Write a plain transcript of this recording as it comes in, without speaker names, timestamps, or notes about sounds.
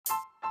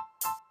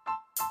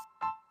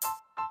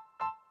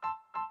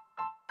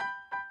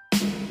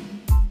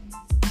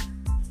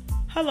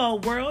Hello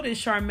world, it's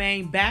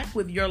Charmaine back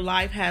with Your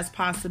Life Has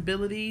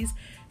Possibilities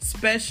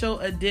special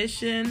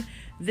edition.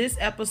 This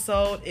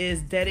episode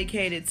is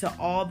dedicated to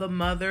all the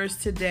mothers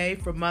today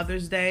for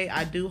Mother's Day.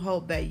 I do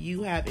hope that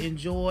you have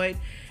enjoyed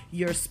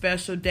your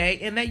special day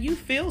and that you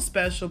feel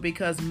special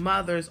because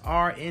mothers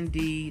are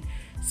indeed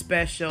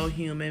special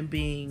human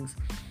beings.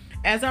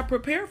 As I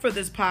prepare for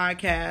this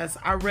podcast,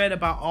 I read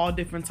about all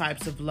different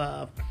types of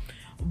love.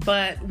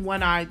 But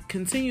when I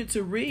continued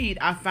to read,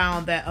 I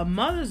found that a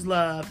mother's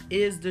love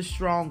is the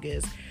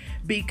strongest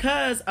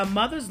because a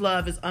mother's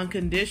love is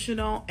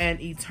unconditional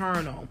and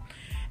eternal.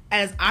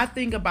 As I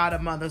think about a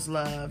mother's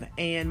love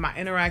and my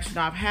interaction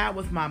I've had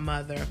with my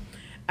mother,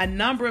 a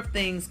number of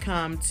things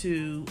come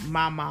to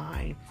my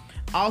mind.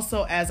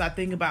 Also, as I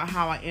think about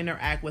how I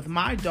interact with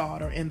my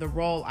daughter and the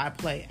role I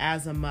play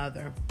as a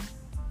mother,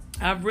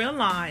 I've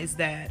realized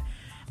that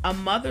a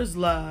mother's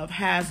love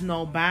has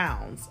no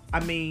bounds.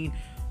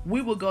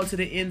 We will go to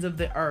the ends of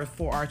the earth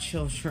for our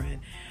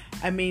children.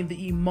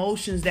 The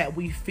emotions that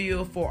we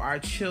feel for our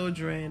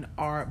children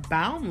are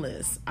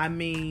boundless.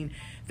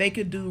 They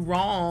could do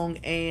wrong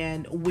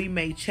and we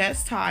may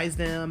chastise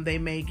them. They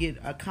may get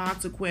a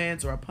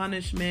consequence or a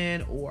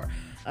punishment or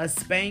a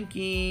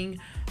spanking.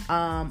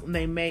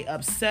 They may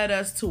upset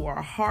us to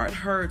our heart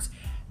hurts,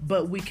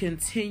 but we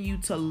continue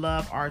to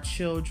love our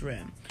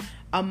children.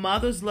 A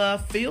mother's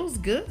love feels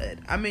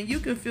good. You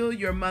can feel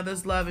your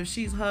mother's love if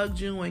she's hugged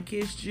you and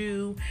kissed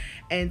you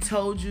and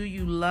told you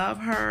you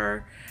love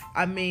her.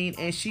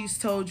 And she's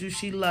told you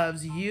she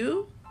loves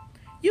you.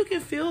 You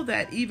can feel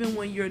that even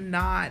when you're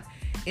not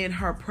in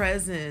her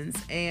presence.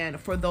 And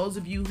for those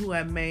of you who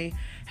may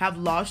have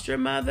lost your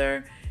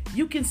mother,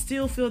 you can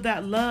still feel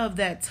that love,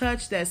 that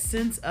touch, that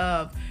sense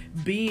of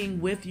being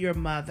with your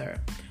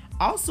mother.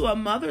 Also, a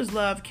mother's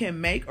love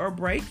can make or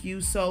break you.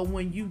 So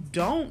when you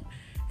don't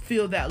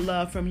feel that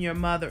love from your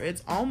mother,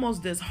 it's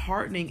almost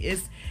disheartening.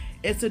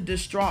 It's a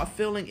distraught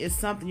feeling. It's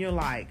something you're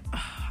like,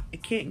 I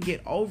can't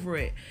get over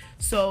it.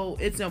 So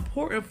it's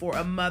important for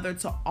a mother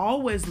to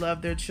always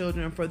love their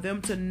children, for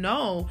them to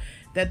know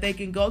that they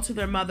can go to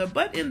their mother.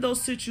 But in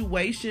those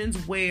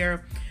situations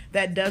where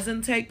that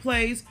doesn't take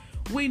place,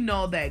 we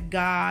know that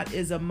God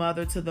is a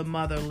mother to the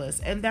motherless,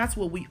 and that's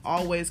what we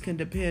always can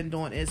depend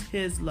on, is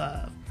His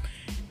love.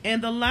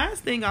 And the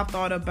last thing I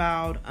thought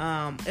about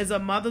is a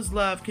mother's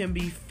love can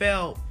be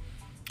felt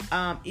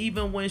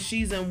even when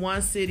she's in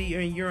one city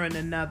and you're in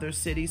another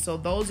city. So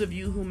those of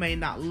you who may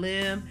not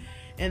live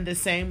in the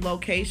same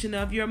location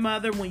of your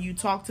mother, when you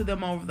talk to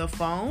them over the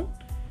phone,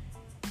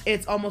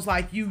 it's almost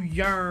like you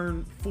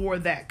yearn for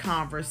that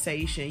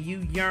conversation. You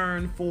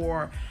yearn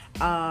for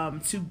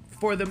them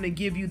to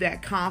give you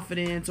that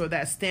confidence or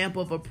that stamp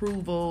of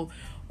approval,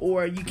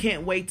 or you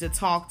can't wait to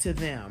talk to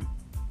them.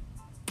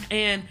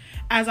 And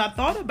as I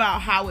thought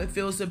about how it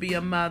feels to be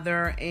a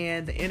mother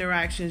and the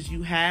interactions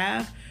you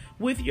have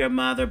with your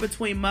mother,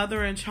 between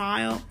mother and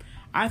child,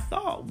 I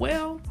thought,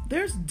 well,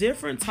 there's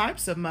different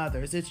types of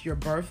mothers. It's your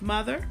birth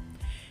mother.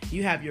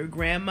 You have your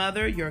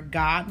grandmother, your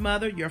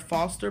godmother, your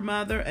foster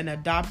mother, an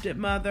adopted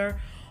mother,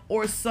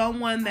 or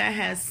someone that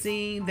has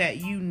seen that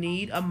you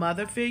need a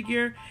mother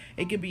figure.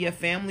 It could be a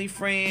family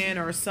friend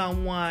or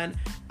someone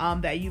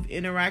that you've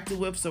interacted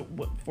with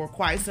for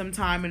quite some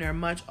time and they're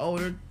much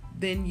older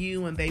than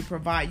you, and they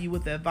provide you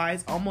with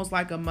advice, almost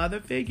like a mother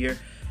figure.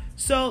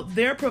 So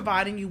they're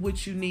providing you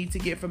what you need to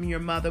get from your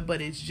mother,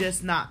 but it's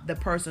just not the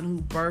person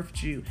who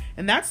birthed you.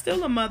 And that's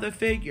still a mother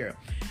figure.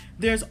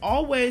 There's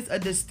always a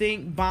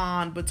distinct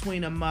bond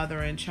between a mother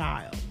and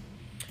child.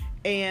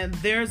 And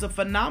there's a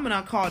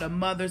phenomenon called a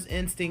mother's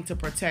instinct to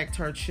protect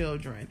her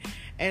children.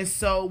 And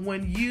so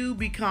when you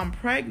become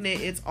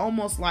pregnant, it's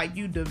almost like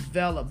you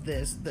develop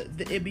this.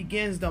 It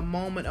begins the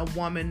moment a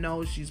woman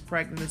knows she's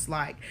pregnant. It's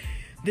like,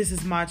 this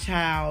is my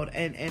child,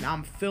 and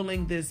I'm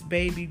feeling this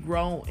baby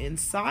grow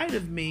inside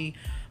of me.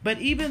 But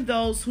even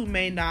those who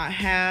may not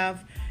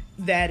have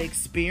that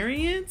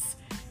experience,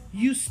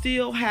 you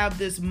still have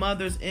this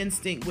mother's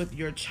instinct with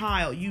your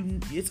child.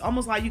 It's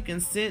almost like you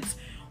can sense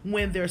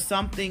when there's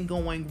something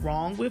going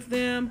wrong with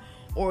them,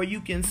 or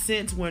you can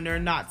sense when they're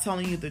not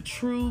telling you the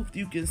truth.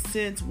 You can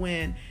sense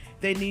when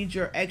they need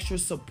your extra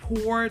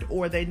support,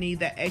 or they need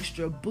that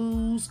extra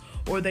boost,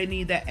 or they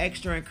need that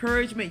extra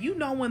encouragement. You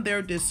know when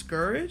they're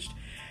discouraged.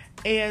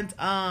 And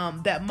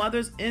that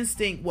mother's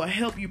instinct will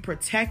help you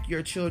protect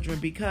your children,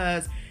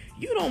 because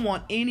you don't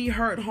want any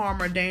hurt,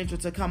 harm, or danger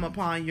to come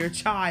upon your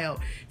child.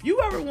 If you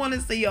ever want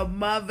to see a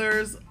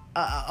woman's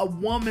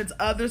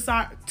other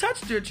side,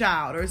 touch their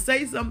child or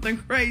say something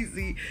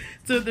crazy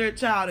to their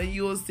child, and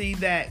you will see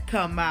that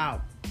come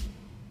out.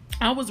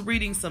 I was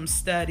reading some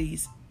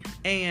studies,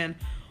 and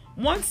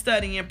one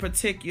study in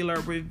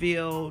particular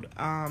revealed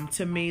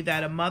to me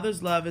that a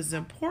mother's love is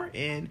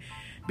important,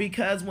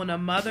 because when a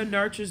mother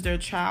nurtures their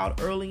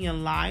child early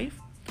in life,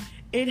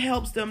 it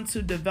helps them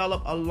to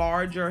develop a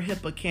larger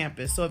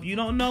hippocampus. So if you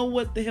don't know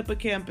what the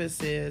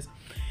hippocampus is,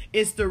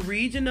 it's the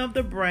region of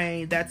the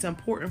brain that's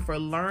important for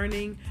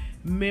learning,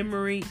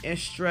 memory, and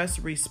stress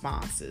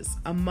responses.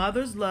 A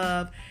mother's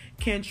love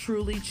can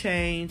truly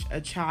change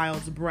a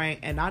child's brain,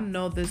 and I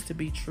know this to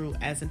be true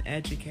as an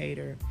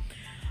educator.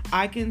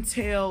 I can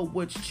tell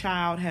which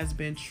child has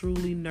been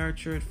truly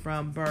nurtured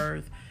from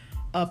birth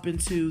up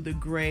into the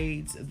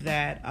grades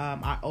that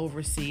I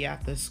oversee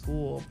at the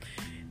school.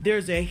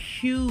 There's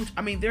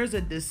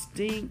a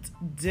distinct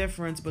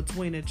difference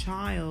between a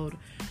child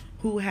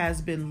who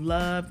has been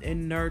loved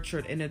and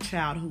nurtured and a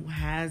child who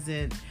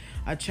hasn't.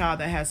 A child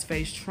that has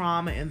faced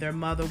trauma and their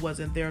mother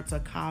wasn't there to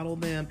coddle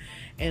them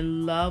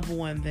and love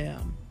on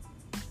them.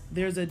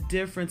 There's a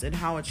difference in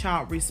how a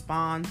child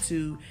responds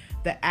to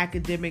the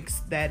academics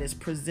that is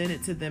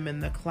presented to them in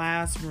the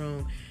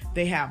classroom.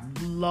 They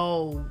have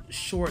low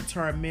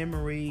short-term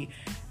memory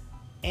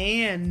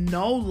and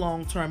no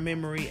long-term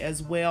memory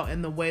as well.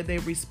 And the way they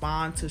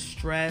respond to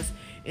stress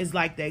is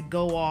like they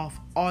go off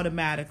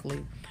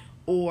automatically,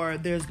 or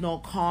there's no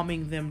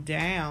calming them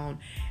down.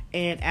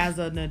 And as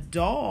an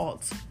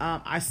adult,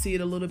 I see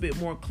it a little bit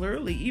more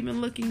clearly, even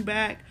looking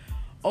back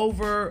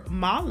over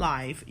my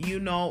life,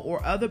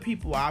 or other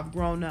people I've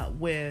grown up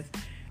with.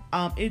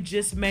 It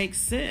just makes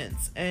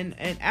sense. And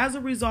as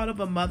a result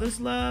of a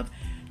mother's love,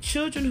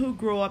 children who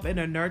grow up in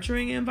a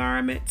nurturing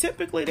environment,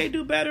 typically they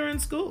do better in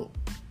school.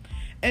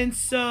 And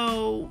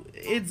so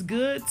it's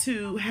good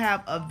to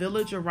have a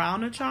village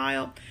around a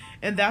child.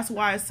 And that's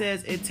why it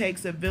says it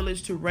takes a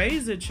village to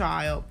raise a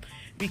child.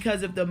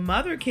 Because if the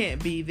mother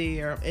can't be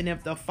there and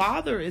if the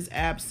father is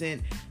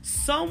absent,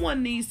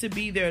 someone needs to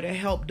be there to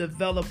help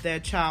develop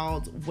that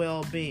child's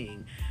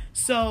well-being.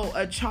 So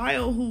a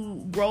child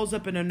who grows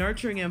up in a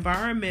nurturing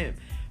environment,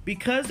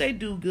 because they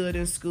do good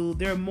in school,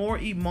 they're more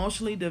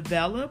emotionally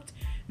developed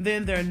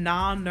than their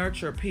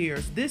non-nurture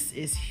peers. This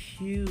is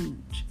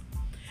huge.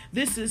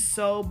 This is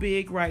so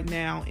big right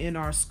now in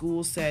our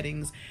school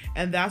settings,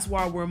 and that's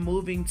why we're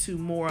moving to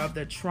more of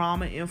the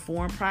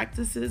trauma-informed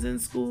practices in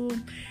school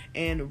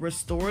and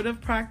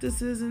restorative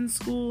practices in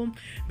school,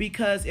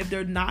 because if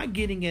they're not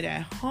getting it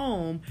at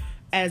home,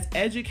 as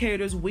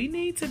educators, we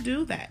need to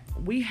do that.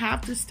 We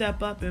have to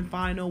step up and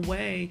find a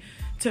way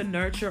to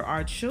nurture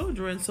our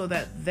children so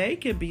that they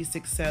can be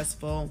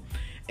successful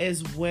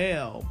as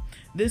well.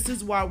 This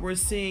is why we're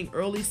seeing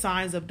early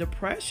signs of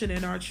depression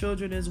in our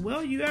children as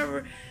well. You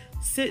ever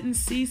sit and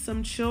see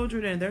some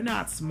children and they're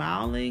not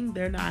smiling,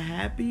 they're not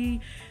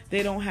happy,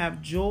 they don't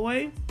have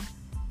joy?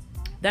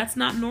 That's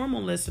not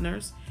normal,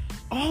 listeners.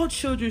 All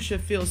children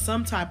should feel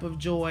some type of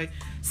joy,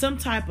 some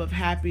type of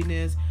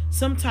happiness,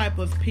 some type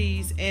of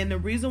peace. And the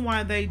reason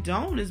why they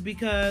don't is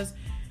because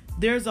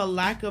there's a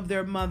lack of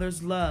their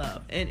mother's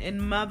love.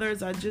 And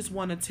mothers, I just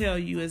want to tell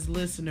you as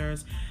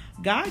listeners,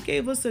 God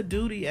gave us a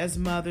duty as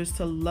mothers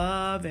to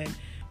love and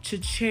to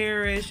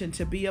cherish and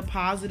to be a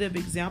positive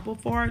example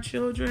for our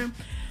children.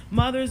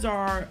 Mothers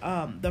are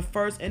the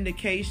first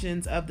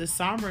indications of the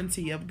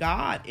sovereignty of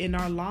God in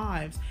our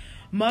lives.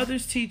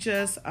 Mothers teach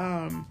us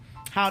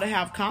how to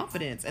have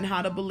confidence and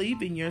how to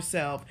believe in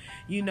yourself.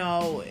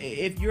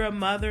 If you're a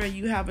mother and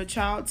you have a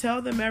child,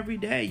 tell them every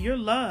day, you're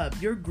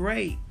loved, you're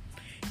great.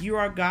 You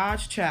are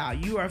God's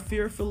child. You are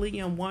fearfully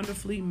and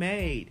wonderfully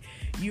made.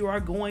 You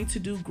are going to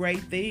do great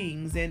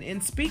things.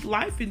 And speak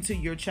life into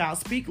your child.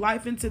 Speak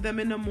life into them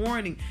in the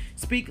morning.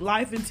 Speak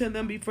life into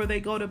them before they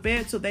go to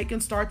bed so they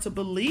can start to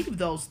believe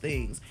those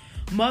things.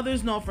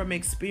 Mothers know from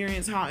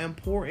experience how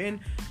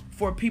important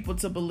for people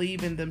to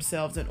believe in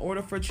themselves in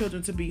order for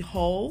children to be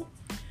whole,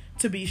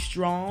 to be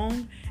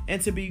strong,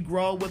 and to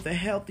grow with a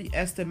healthy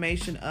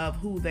estimation of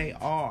who they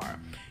are.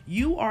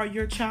 You are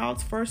your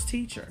child's first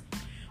teacher.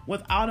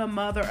 Without a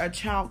mother, a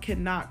child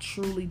cannot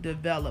truly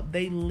develop.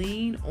 They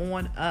lean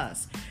on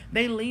us.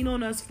 They lean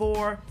on us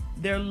for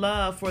their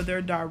love, for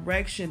their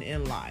direction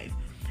in life.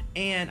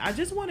 And I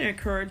just want to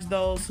encourage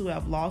those who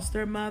have lost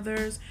their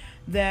mothers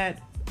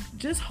that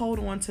just hold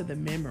on to the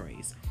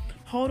memories.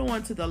 Hold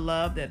on to the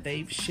love that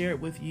they've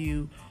shared with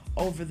you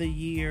over the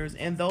years.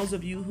 And those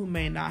of you who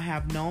may not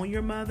have known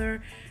your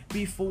mother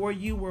before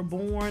you were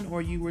born,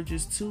 or you were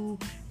just too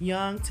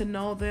young to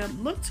know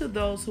them, look to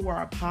those who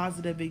are a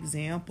positive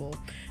example,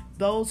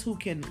 those who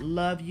can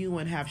love you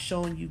and have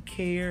shown you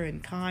care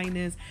and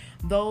kindness,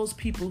 those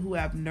people who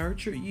have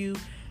nurtured you.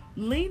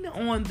 Lean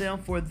on them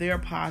for their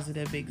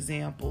positive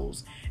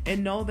examples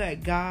and know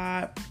that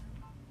God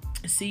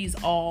sees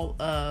all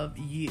of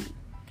you.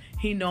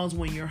 He knows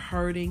when you're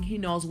hurting. He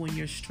knows when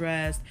you're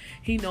stressed.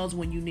 He knows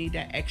when you need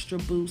that extra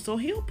boost. So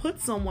he'll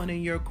put someone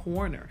in your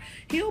corner.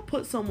 He'll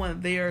put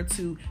someone there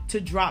to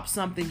drop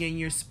something in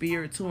your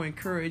spirit to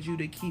encourage you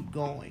to keep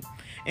going.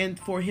 And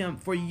for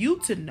you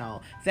to know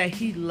that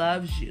he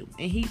loves you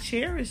and he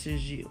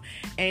cherishes you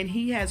and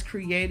he has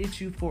created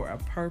you for a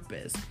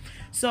purpose.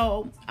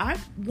 So I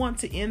want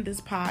to end this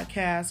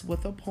podcast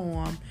with a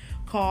poem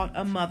called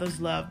A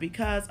Mother's Love,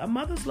 because a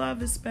mother's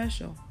love is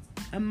special.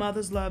 A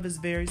mother's love is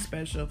very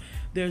special.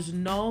 There's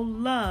no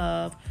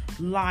love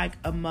like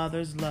a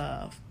mother's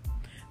love.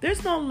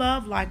 There's no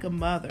love like a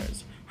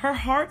mother's. Her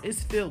heart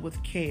is filled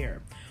with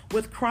care.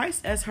 With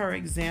Christ as her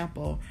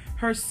example,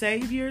 her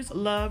Savior's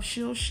love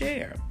she'll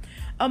share.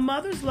 A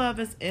mother's love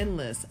is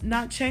endless,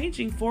 not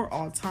changing for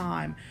all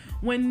time.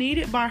 When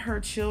needed by her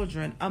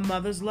children, a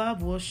mother's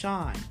love will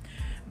shine.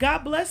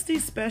 God bless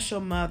these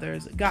special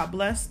mothers. God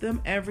bless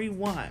them, every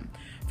one,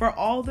 for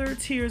all their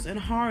tears and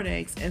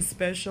heartaches and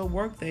special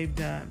work they've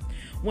done.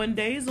 When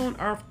days on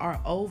earth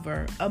are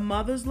over, a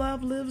mother's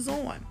love lives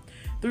on.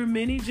 Through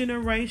many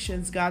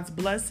generations, God's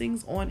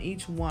blessings on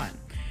each one.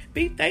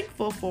 Be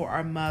thankful for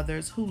our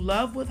mothers who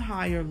love with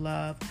higher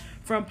love,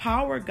 from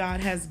power God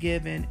has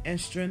given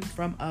and strength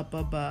from up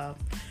above.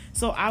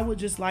 So I would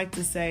just like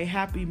to say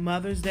Happy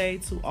Mother's Day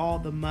to all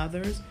the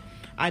mothers.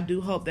 I do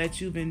hope that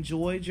you've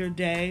enjoyed your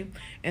day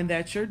and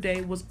that your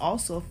day was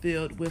also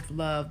filled with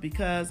love,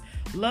 because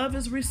love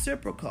is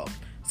reciprocal.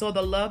 So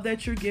the love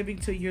that you're giving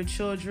to your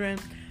children,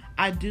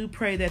 I do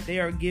pray that they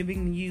are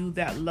giving you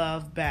that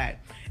love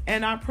back.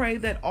 And I pray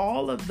that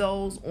all of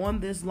those on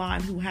this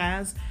line who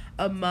has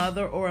a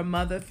mother or a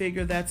mother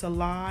figure that's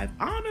alive,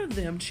 honor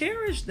them,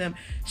 cherish them,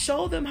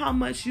 show them how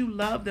much you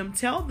love them,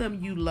 tell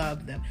them you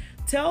love them.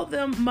 Tell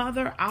them,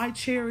 Mother, I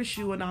cherish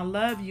you and I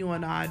love you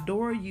and I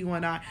adore you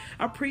and I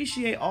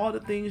appreciate all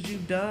the things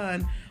you've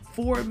done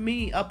for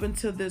me up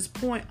until this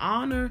point.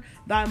 Honor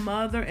thy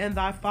mother and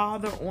thy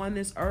father on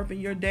this earth,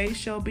 and your days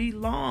shall be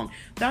long.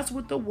 That's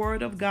what the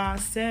word of God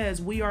says.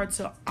 We are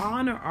to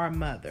honor our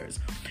mothers.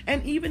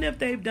 And even if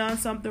they've done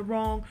something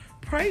wrong,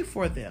 pray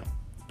for them.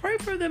 Pray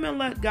for them and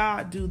let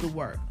God do the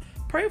work.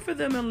 Pray for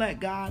them and let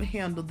God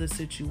handle the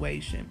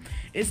situation.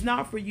 It's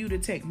not for you to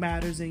take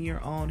matters in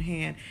your own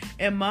hand.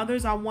 And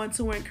mothers, I want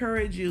to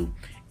encourage you.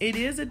 It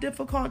is a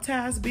difficult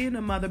task being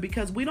a mother,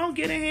 because we don't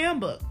get a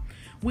handbook.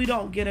 We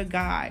don't get a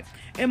guide.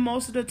 And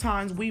most of the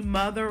times we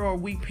mother or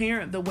we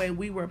parent the way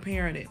we were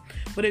parented.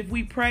 But if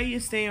we pray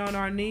and stay on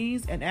our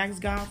knees and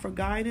ask God for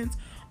guidance,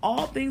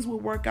 all things will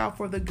work out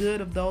for the good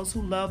of those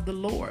who love the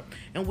Lord.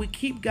 And we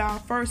keep God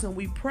first and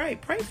we pray.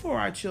 Pray for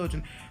our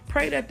children.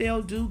 Pray that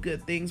they'll do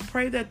good things.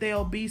 Pray that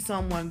they'll be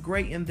someone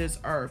great in this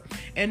earth.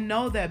 And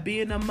know that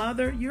being a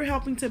mother, you're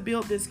helping to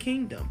build this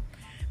kingdom.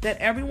 That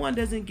everyone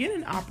doesn't get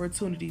an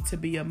opportunity to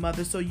be a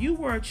mother. So you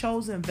were a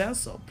chosen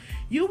vessel.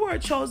 You were a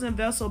chosen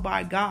vessel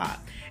by God.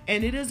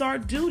 And it is our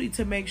duty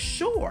to make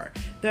sure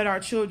that our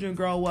children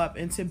grow up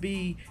and to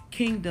be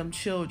kingdom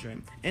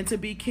children and to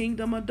be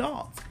kingdom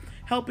adults,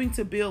 helping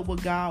to build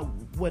what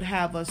God would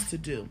have us to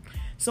do.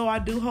 So I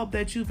do hope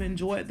that you've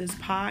enjoyed this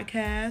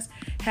podcast.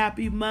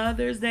 Happy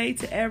Mother's Day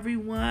to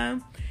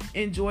everyone.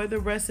 Enjoy the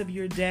rest of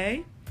your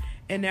day.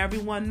 And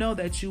everyone know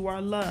that you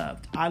are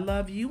loved. I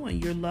love you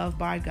and you're loved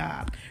by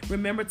God.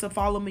 Remember to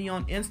follow me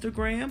on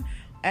Instagram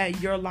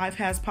at Your Life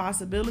Has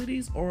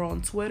Possibilities, or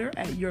on Twitter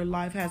at Your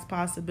Life Has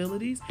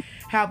Possibilities.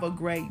 Have a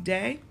great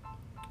day.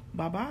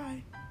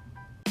 Bye-bye.